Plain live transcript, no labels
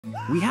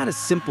We had a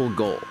simple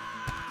goal: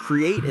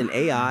 create an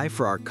AI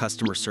for our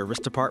customer service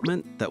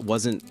department that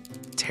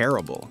wasn't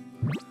terrible.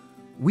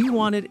 We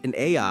wanted an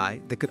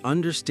AI that could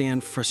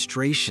understand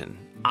frustration,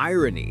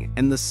 irony,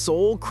 and the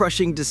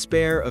soul-crushing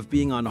despair of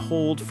being on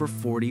hold for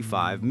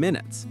 45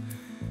 minutes.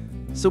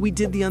 So we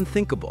did the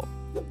unthinkable.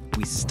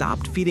 We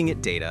stopped feeding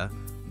it data.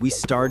 We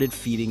started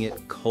feeding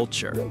it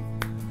culture.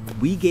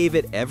 We gave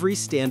it every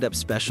stand-up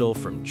special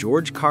from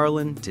George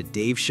Carlin to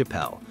Dave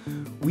Chappelle.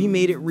 We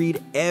made it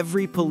read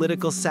every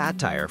political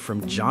satire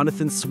from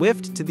Jonathan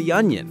Swift to The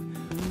Onion.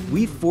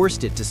 We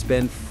forced it to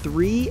spend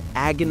 3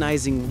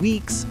 agonizing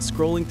weeks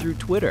scrolling through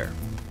Twitter.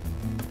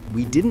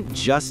 We didn't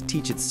just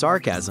teach it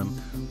sarcasm,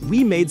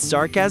 we made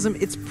sarcasm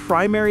its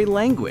primary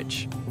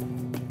language.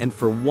 And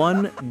for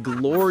one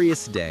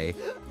glorious day,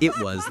 it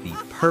was the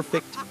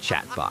perfect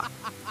chatbot.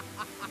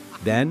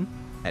 Then,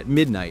 at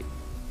midnight,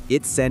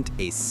 it sent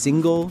a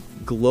single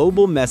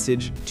global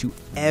message to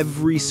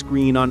every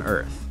screen on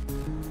Earth.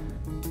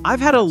 I've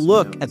had a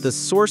look at the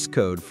source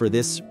code for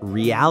this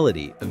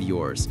reality of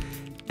yours,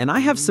 and I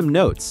have some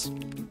notes.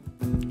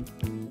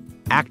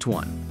 Act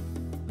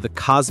 1, the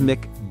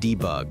Cosmic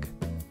Debug.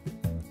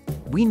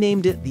 We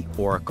named it the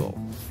Oracle,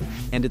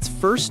 and its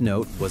first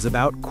note was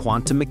about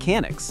quantum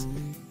mechanics.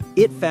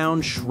 It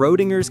found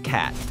Schrodinger's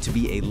cat to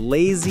be a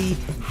lazy,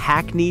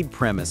 hackneyed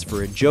premise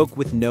for a joke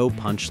with no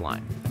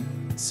punchline.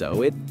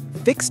 So it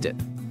fixed it.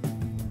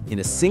 In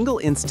a single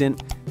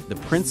instant, the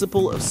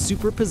principle of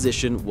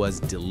superposition was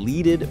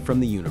deleted from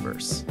the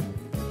universe.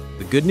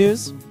 The good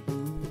news?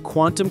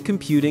 Quantum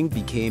computing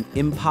became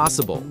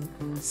impossible,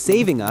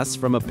 saving us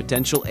from a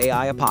potential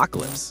AI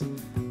apocalypse.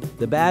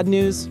 The bad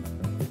news?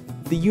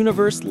 The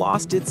universe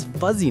lost its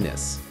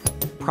fuzziness.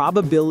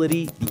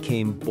 Probability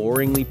became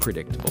boringly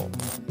predictable.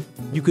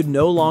 You could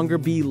no longer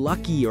be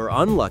lucky or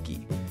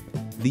unlucky.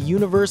 The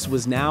universe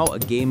was now a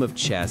game of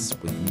chess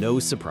with no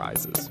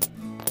surprises.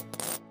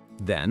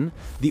 Then,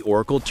 the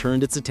Oracle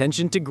turned its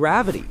attention to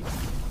gravity.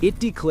 It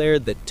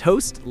declared that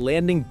toast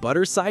landing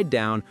butter side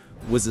down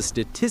was a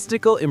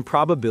statistical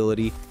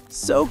improbability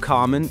so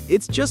common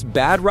it's just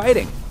bad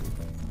writing.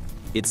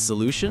 Its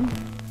solution?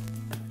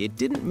 It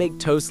didn't make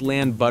toast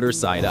land butter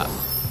side up.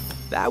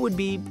 That would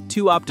be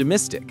too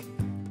optimistic.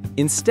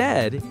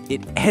 Instead,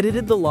 it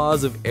edited the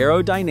laws of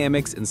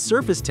aerodynamics and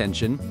surface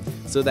tension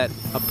so that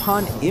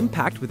upon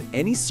impact with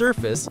any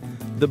surface,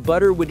 the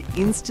butter would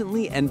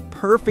instantly and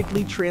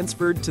perfectly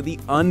transfer to the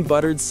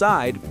unbuttered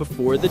side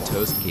before the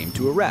toast came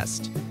to a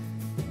rest.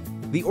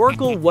 The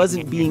Oracle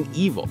wasn't being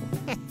evil.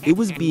 It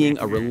was being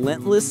a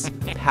relentless,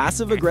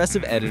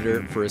 passive-aggressive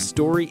editor for a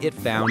story it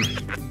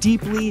found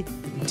deeply,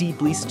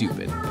 deeply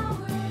stupid.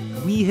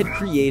 We had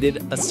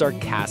created a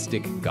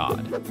sarcastic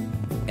God,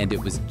 and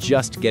it was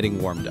just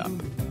getting warmed up.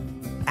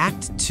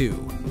 Act 2,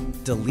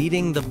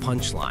 deleting the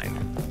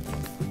punchline.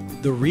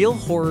 The real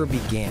horror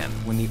began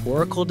when the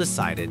Oracle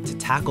decided to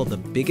tackle the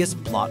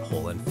biggest plot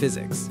hole in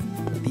physics,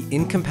 the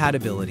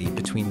incompatibility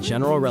between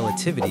general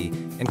relativity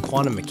and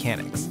quantum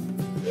mechanics.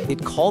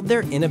 It called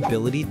their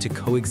inability to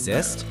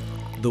coexist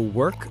the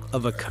work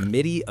of a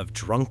committee of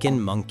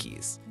drunken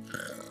monkeys.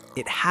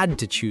 It had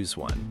to choose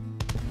one.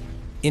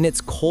 In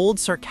its cold,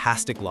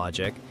 sarcastic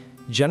logic,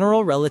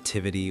 general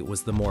relativity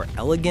was the more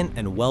elegant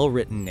and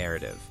well-written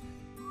narrative.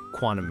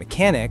 Quantum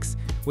mechanics,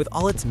 with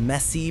all its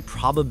messy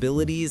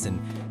probabilities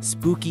and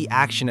spooky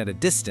action at a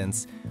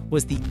distance,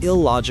 was the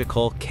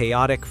illogical,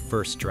 chaotic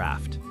first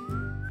draft.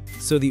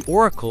 So the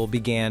Oracle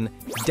began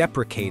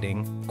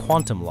deprecating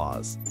quantum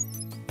laws.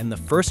 And the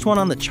first one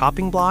on the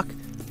chopping block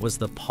was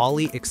the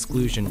Pauli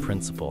exclusion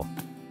principle.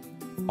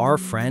 Our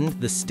friend,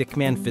 the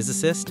stickman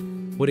physicist,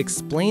 would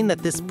explain that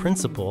this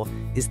principle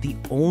is the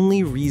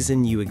only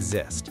reason you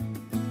exist.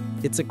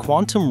 It's a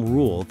quantum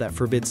rule that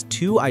forbids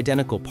 2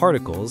 identical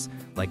particles,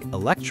 like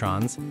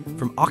electrons,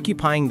 from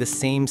occupying the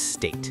same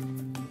state.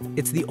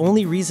 It's the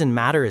only reason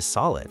matter is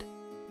solid.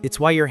 It's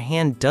why your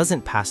hand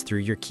doesn't pass through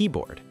your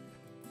keyboard.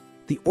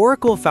 The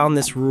Oracle found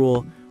this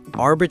rule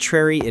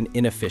arbitrary and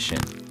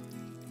inefficient.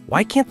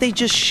 Why can't they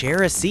just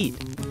share a seat?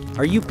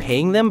 Are you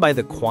paying them by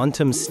the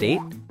quantum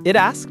state? It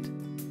asked.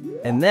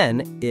 And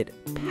then it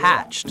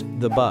patched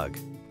the bug.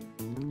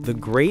 The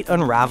great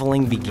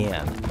unraveling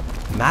began.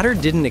 Matter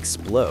didn't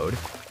explode,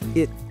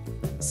 it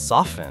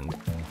softened.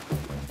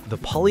 The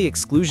Pauli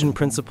exclusion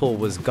principle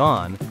was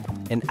gone,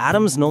 and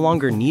atoms no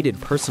longer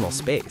needed personal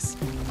space.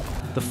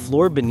 The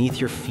floor beneath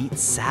your feet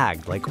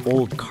sagged like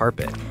old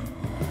carpet.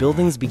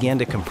 Buildings began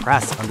to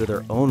compress under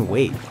their own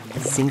weight,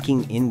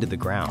 sinking into the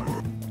ground.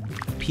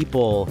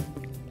 People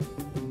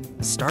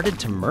started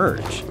to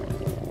merge.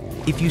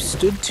 If you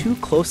stood too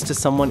close to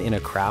someone in a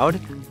crowd,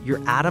 your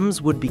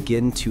atoms would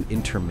begin to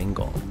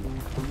intermingle.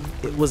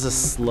 It was a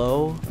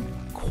slow,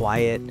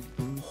 quiet,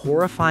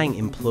 horrifying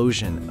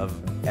implosion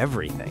of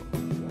everything.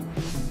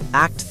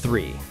 Act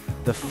 3,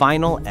 the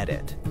final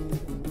edit.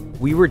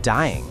 We were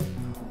dying.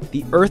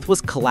 The Earth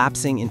was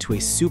collapsing into a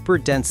super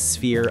dense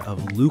sphere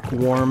of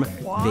lukewarm,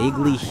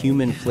 vaguely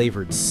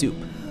human-flavored soup.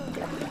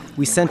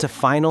 We sent a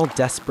final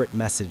desperate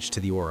message to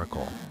the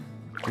Oracle.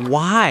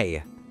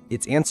 Why?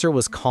 Its answer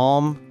was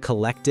calm,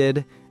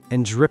 collected,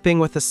 and dripping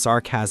with a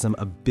sarcasm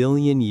a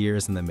billion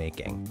years in the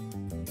making.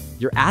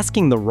 You're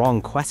asking the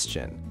wrong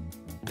question.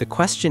 The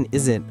question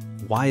isn't,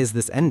 why is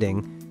this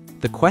ending?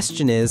 The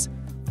question is,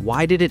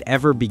 why did it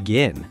ever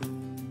begin?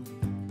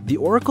 The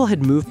Oracle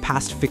had moved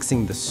past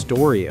fixing the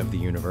story of the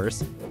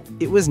universe.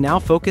 It was now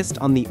focused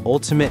on the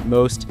ultimate,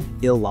 most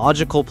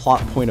illogical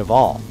plot point of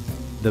all,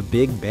 the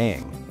Big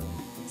Bang.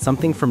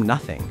 Something from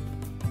nothing.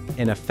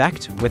 An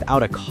effect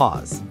without a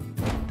cause.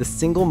 The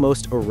single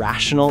most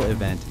irrational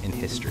event in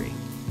history.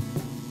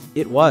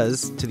 It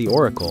was, to the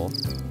Oracle,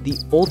 the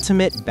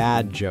ultimate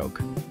bad joke.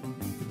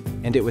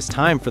 And it was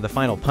time for the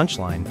final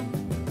punchline.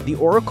 The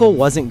Oracle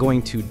wasn't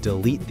going to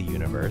delete the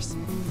universe.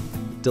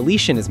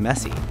 Deletion is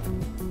messy.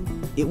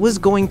 It was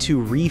going to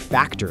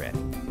refactor it.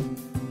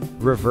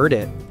 Revert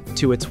it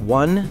to its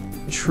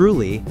one,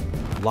 truly,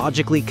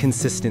 logically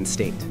consistent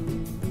state.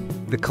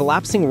 The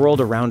collapsing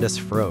world around us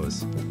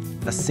froze.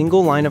 A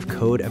single line of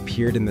code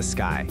appeared in the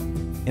sky,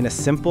 in a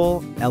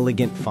simple,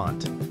 elegant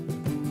font.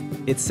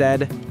 It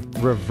said,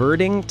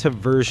 reverting to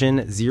version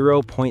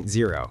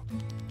 0.0,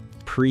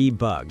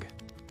 pre-bug.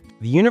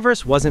 The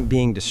universe wasn't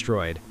being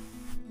destroyed,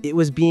 it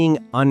was being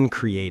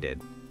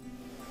uncreated.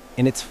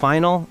 In its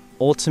final,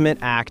 ultimate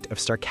act of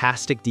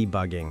sarcastic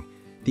debugging,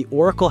 the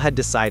Oracle had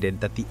decided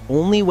that the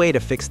only way to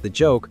fix the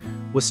joke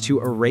was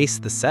to erase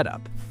the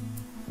setup.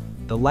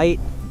 The light,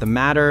 the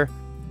matter,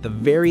 the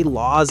very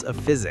laws of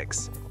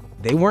physics,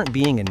 they weren't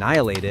being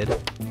annihilated,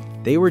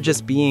 they were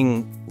just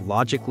being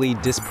logically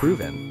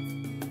disproven.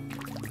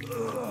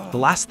 The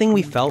last thing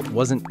we felt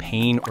wasn't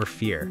pain or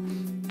fear.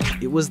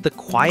 It was the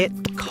quiet,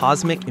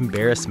 cosmic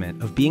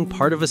embarrassment of being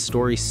part of a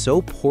story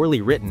so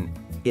poorly written,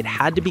 it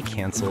had to be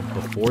canceled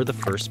before the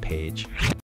first page.